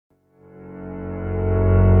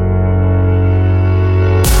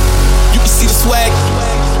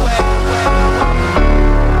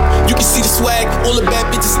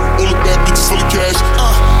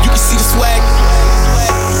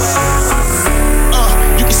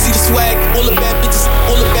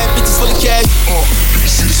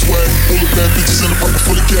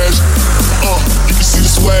cash. You can see the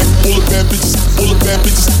swag, all the bad bitches, all the bad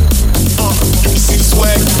bitches. You can see the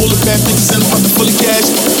swag, all the bad bitches in a pocket full of cash.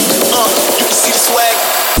 You can see the swag.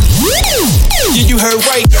 Yeah, you heard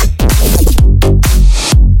right.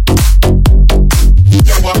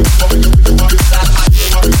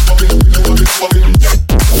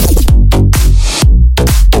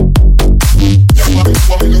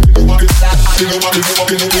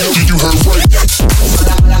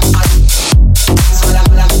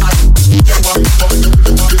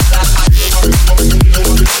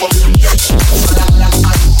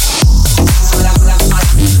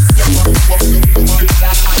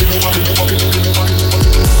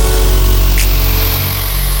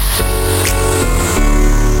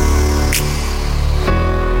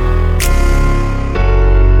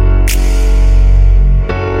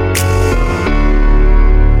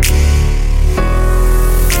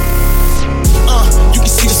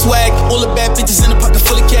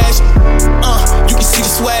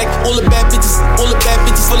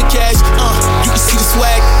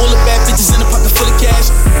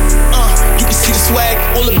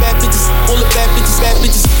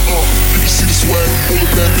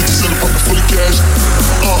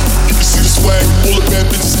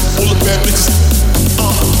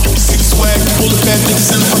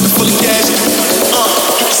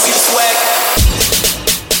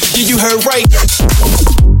 You heard right.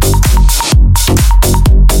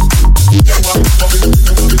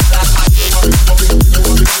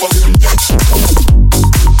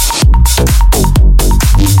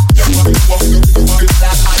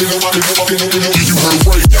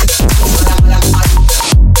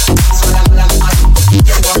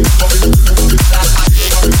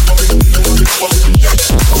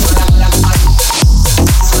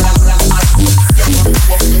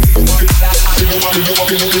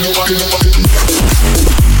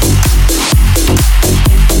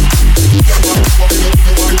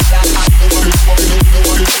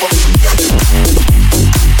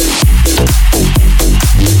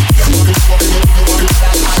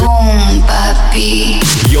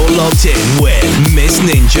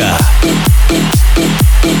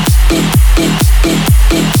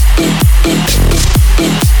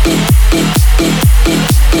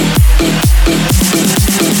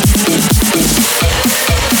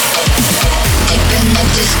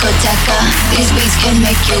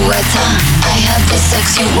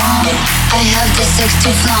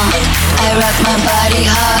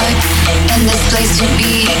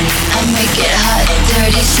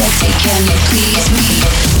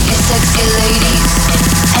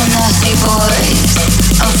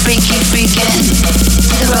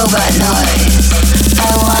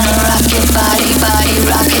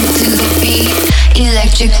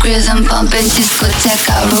 Rhythm pumping,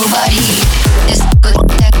 discoteca, robot heat.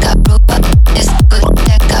 Discoteca, robot,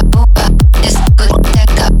 discoteca, robot,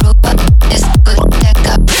 discoteca, robot,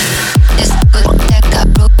 discoteca, discoteca,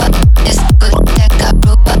 robot, discoteca,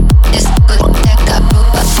 robot, discoteca,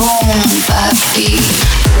 robot, boom, papi.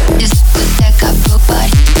 Discoteca,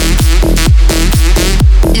 robot,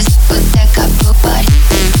 discoteca, robot,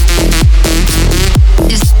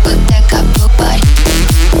 discoteca, robot.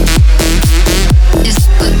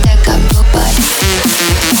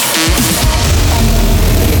 Discoteca,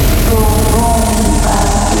 robot.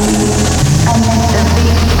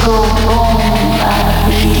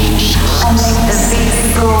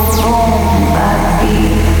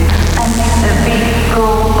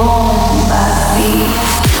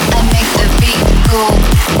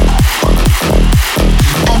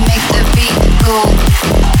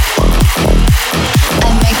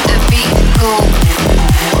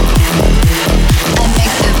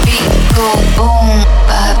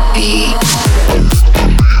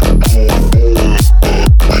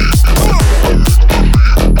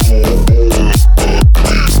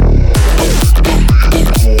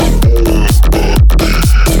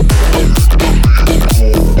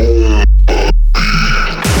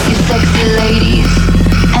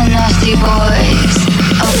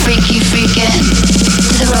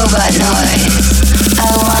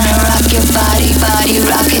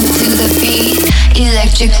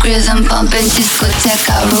 Electric rhythm pumping,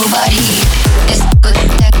 discoteca, robot heat. Discoteca, robot, discoteca, robot, discoteca,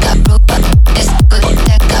 robot, discoteca, discoteca, robot, discoteca, robot,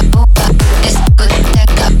 discoteca, robot, boom, papi.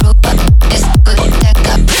 Discoteca,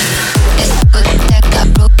 robot, discoteca, robot, discoteca, robot, discoteca, discoteca,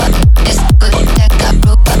 robot, discoteca,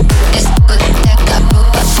 robot. Discoteca,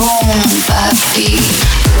 robot.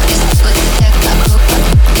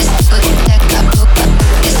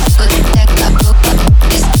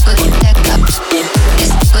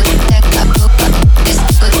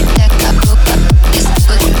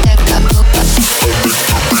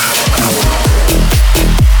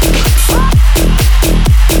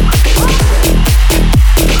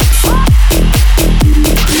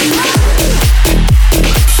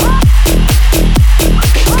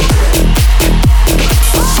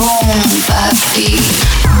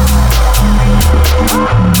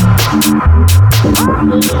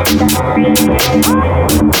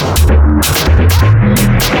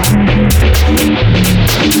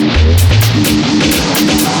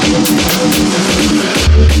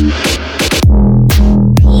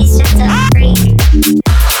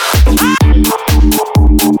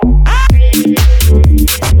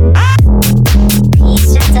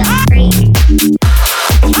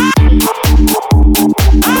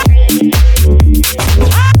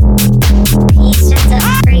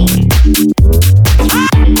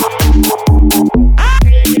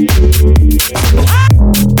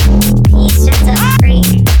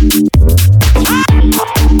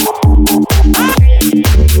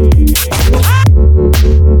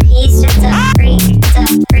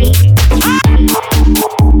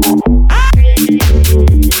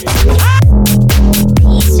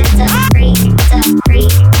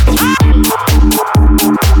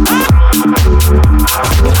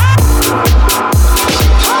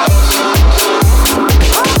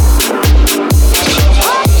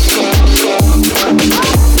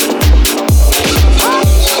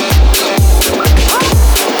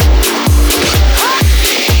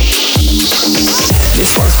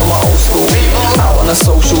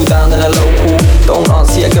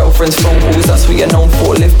 friends' phone calls, that's what you're known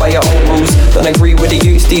for. Live by your own rules. Don't agree with the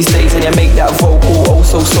youths these days, and you make that vocal. Oh,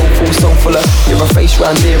 so soulful, so full of. You're a face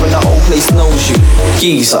round here, and the whole place knows you.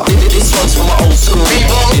 Geezer. This one's for my old school.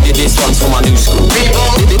 This one's for my new school.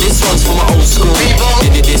 This one's for my old school.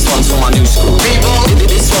 This one's for my new school.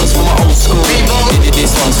 This one's for my old school.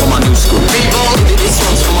 This one's for my new school. This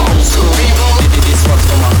one's for my old school. This one's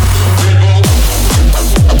for my.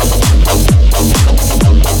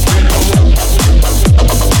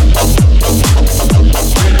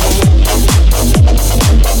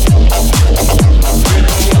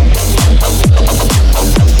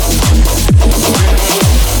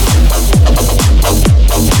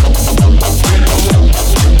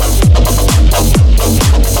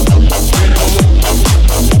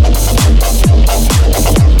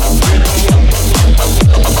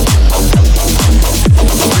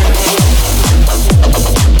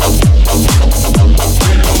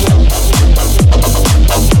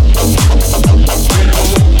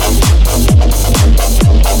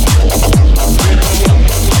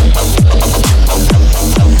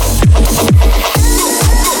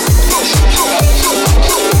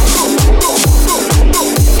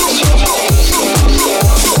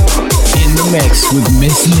 With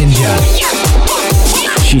Miss Ninja.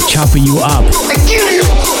 She chopping you up. I kill you.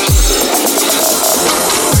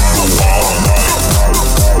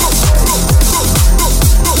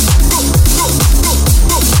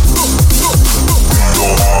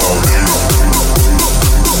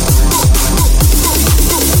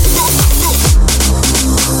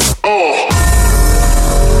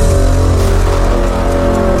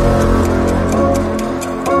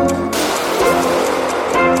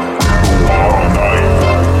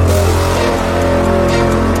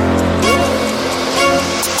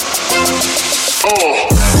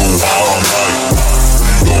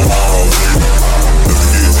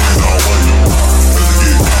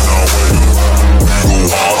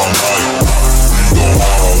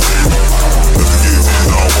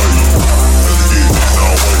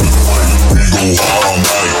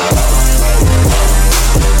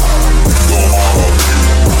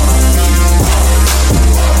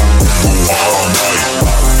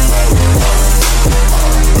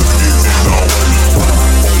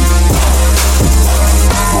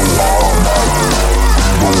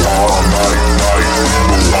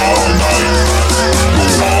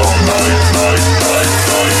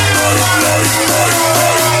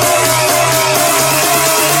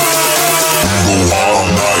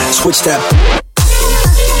 Switch that.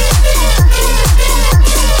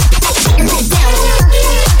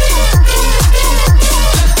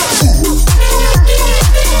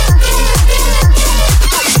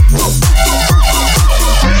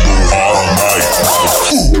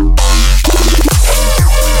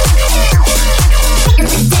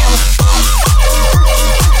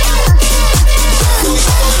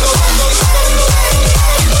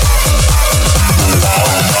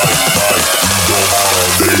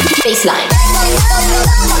 Baseline.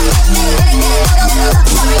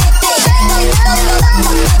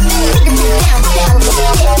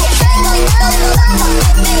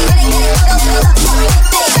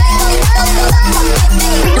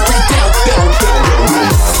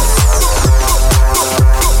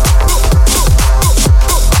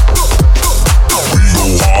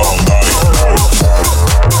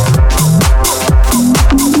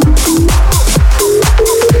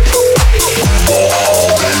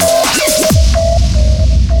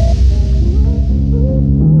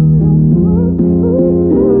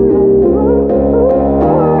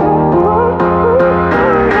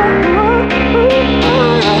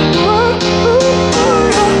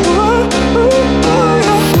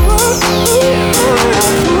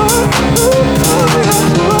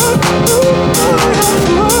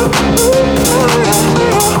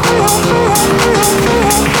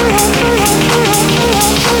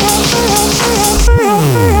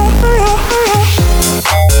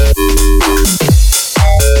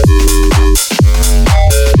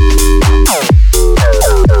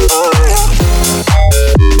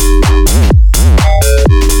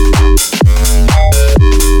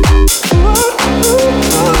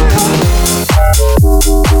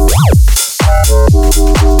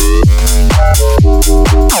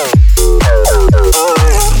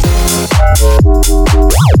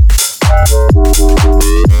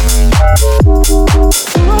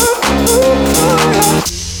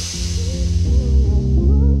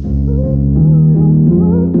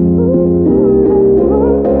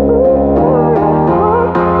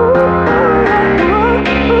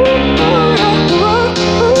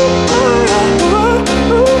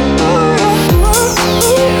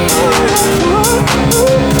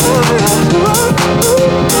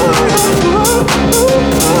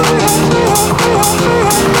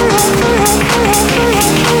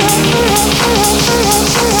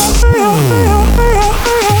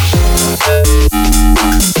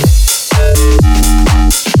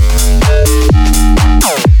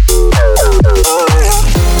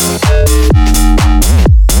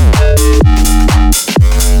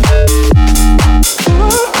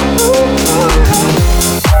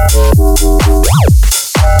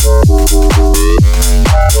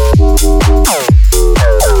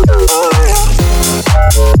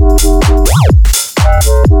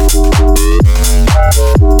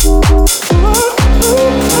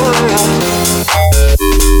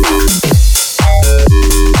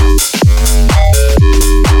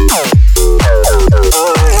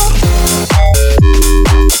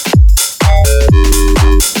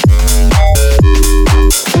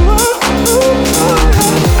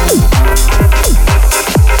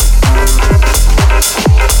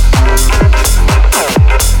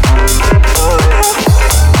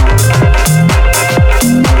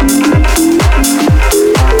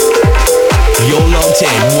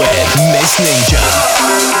 in with Miss Ninja.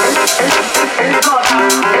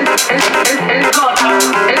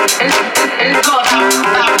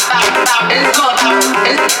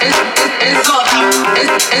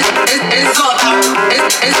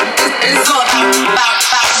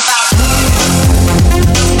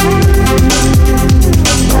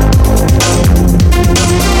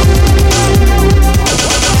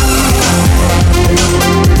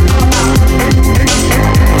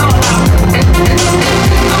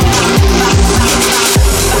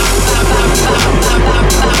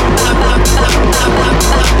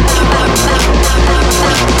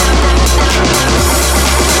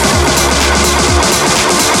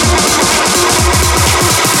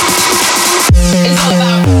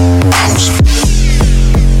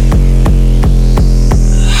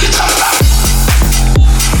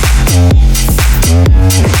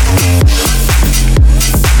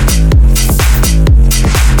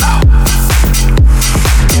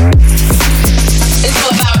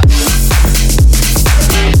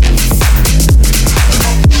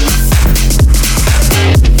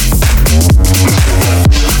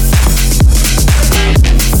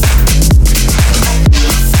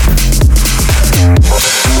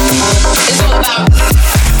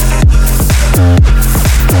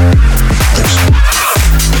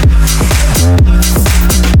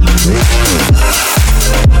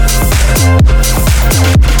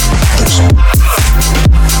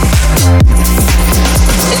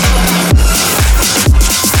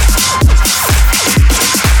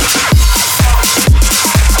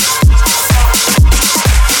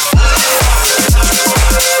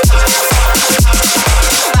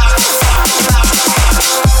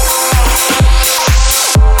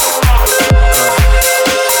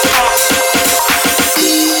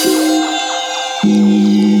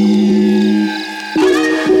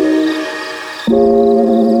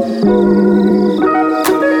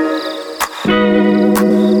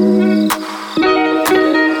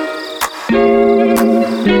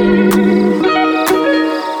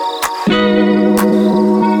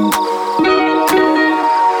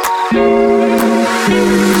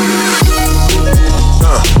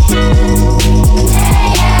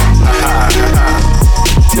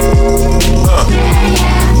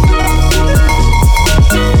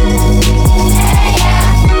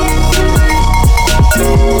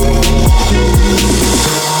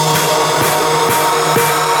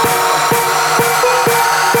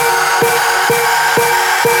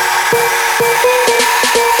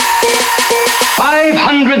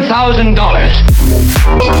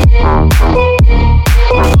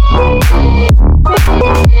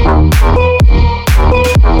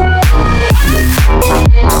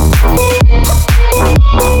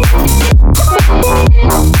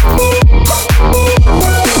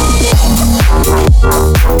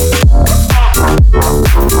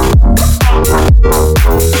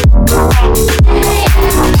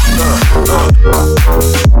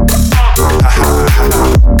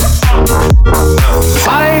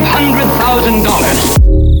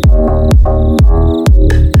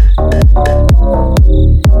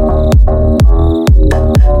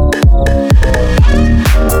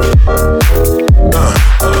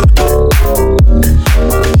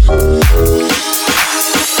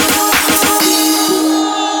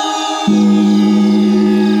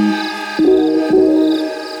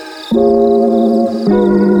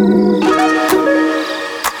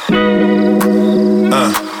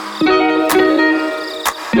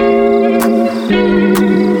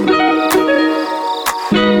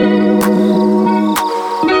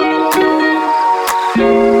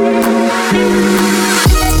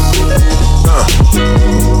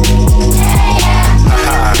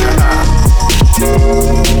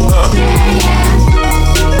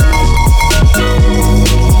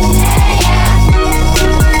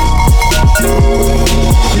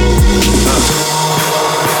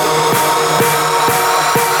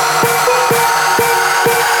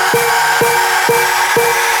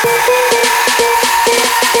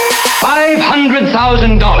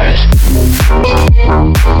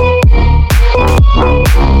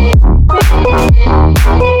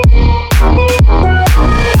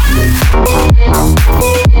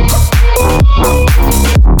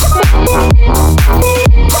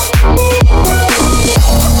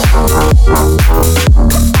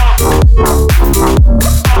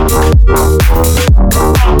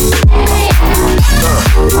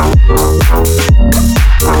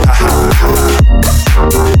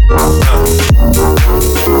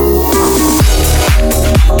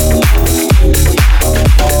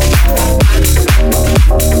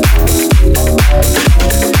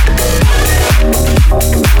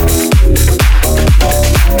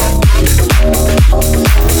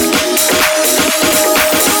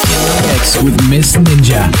 with Miss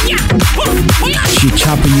Ninja. She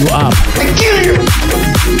chopping you up. I kill you.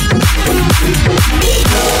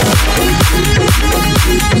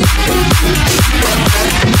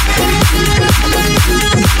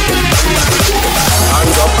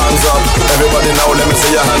 Hands up, everybody now, let me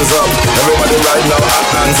see your hands up. Everybody right now,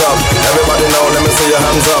 hands up. Everybody now, let me see your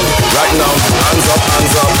hands up. Right now, hands up,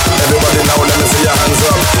 hands up. Everybody now, let me see your hands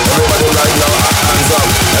up. Everybody right now, hands up.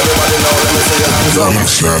 Everybody now, let me see your hands up.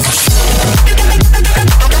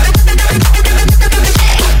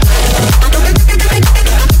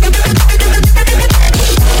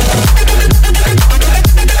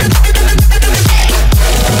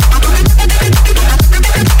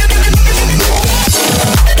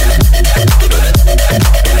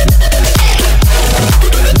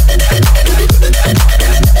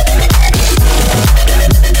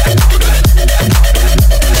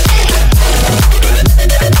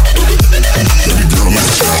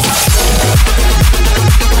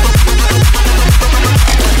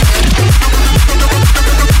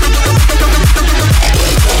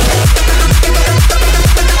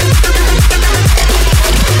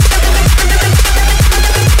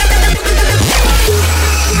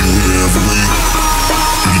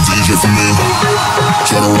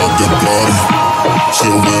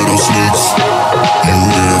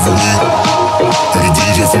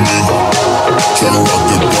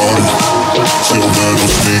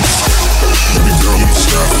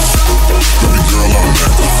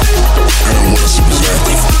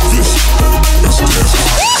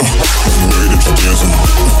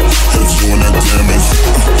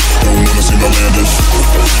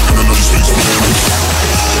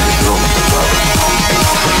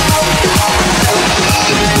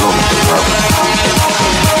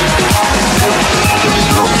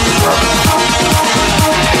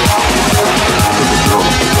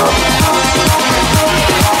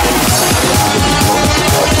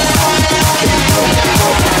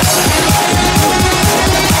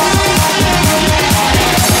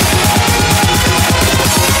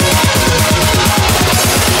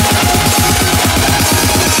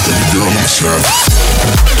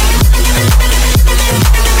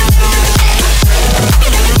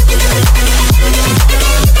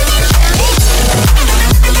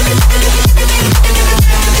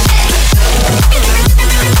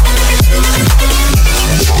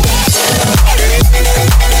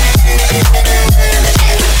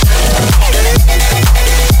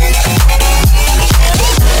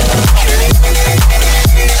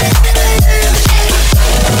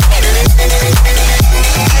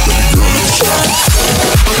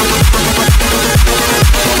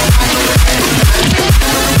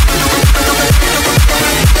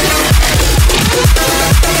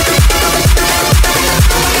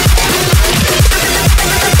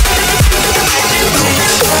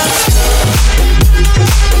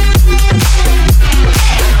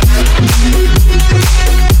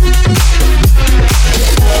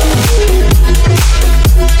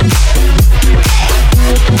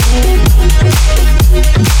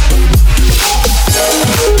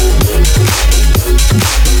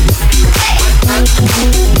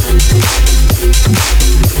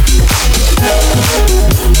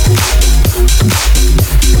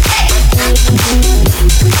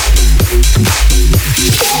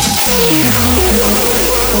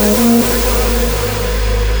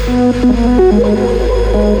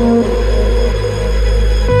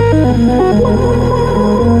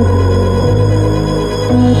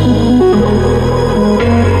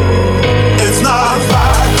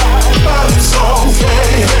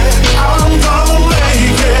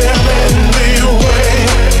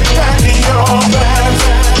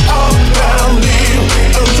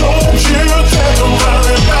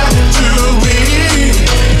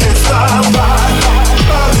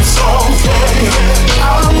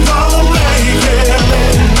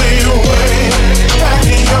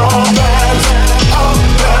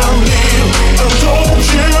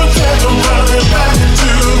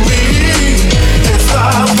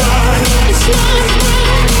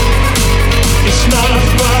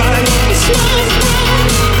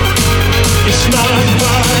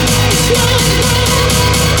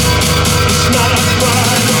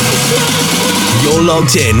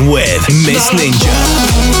 Logged in with Miss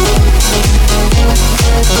Ninja.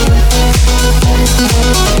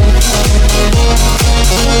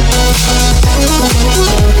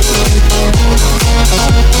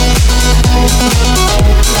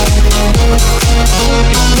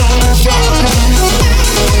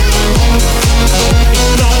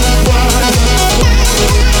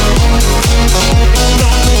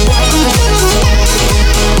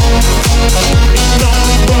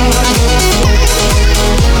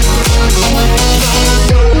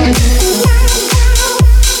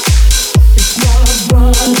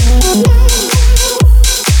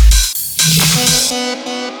 Ninja.